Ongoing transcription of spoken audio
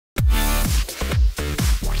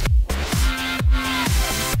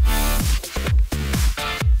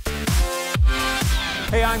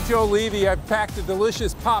I'm Joe Levy. I've packed a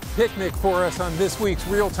delicious pop picnic for us on this week's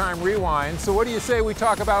Real-Time Rewind. So what do you say we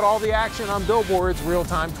talk about all the action on Billboard's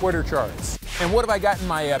real-time Twitter charts? And what have I got in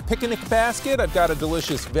my picnic basket? I've got a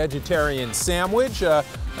delicious vegetarian sandwich, a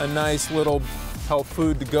nice little health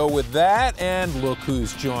food to go with that, and look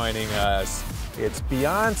who's joining us. It's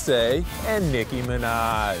Beyonce and Nicki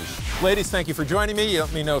Minaj. Ladies, thank you for joining me.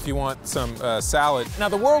 Let me know if you want some salad. Now,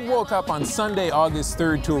 the world woke up on Sunday, August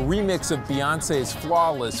 3rd to a remix of Beyonce's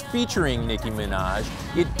Flawless featuring Nicki Minaj.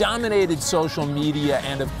 It dominated social media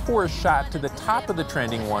and, of course, shot to the top of the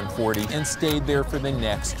trending 140 and stayed there for the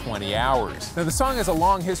next 20 hours. Now, the song has a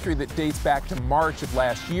long history that dates back to March of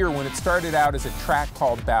last year when it started out as a track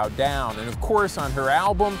called Bow Down. And, of course, on her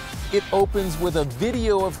album, it opens with a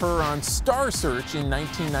video of her on Star Search in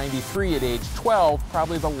 1993 at age 12,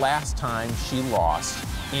 probably the last time she lost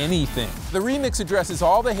anything. The remix addresses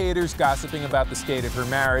all the haters gossiping about the state of her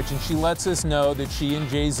marriage, and she lets us know that she and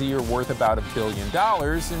Jay-Z are worth about $1 billion,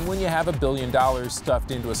 and when you have $1 billion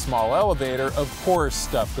stuffed into a small elevator, of course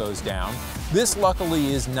stuff goes down. This,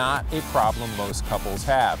 luckily, is not a problem most couples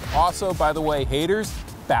have. Also, by the way, haters,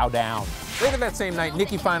 bow down. Later that same night,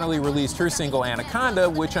 Nicki finally released her single Anaconda,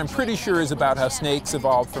 which I'm pretty sure is about how snakes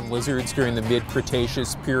evolved from lizards during the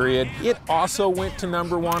mid-Cretaceous period. It also went to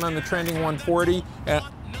 #1 on the trending 140.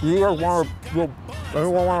 Anyone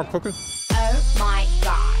want a cookie? Oh my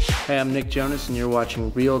gosh. Hey, I'm Nick Jonas, and you're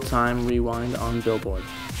watching Real-Time Rewind on Billboard.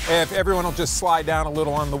 If everyone will just slide down a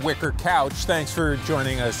little on the wicker couch. Thanks for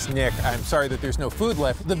joining us, Nick. I'm sorry that there's no food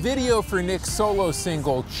left. The video for Nick's solo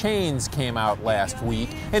single, Chains, came out last week,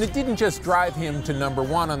 and it didn't just drive him to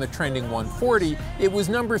 #1 on the trending 140, it was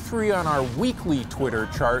 #3 on our weekly Twitter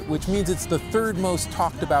chart, which means it's the third most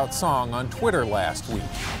talked about song on Twitter last week.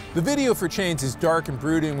 The video for Chains is dark and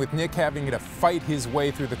brooding, with Nick having to fight his way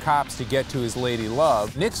through the cops to get to his lady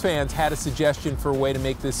love. Nick's fans had a suggestion for a way to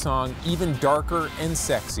make this song even darker and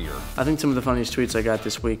sexier. I think some of the funniest tweets I got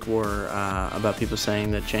this week were about people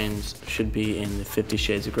saying that Chains should be in the 50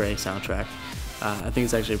 Shades of Grey soundtrack. I think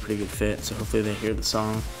it's actually a pretty good fit, so hopefully they hear the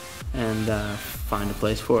song and find a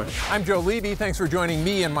place for it. I'm Joe Levy. Thanks for joining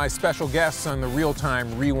me and my special guests on the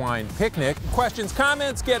Real-Time Rewind picnic. Questions,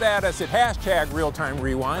 comments, get at us at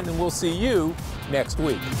 #RealTimeRewind, and we'll see you next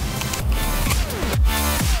week.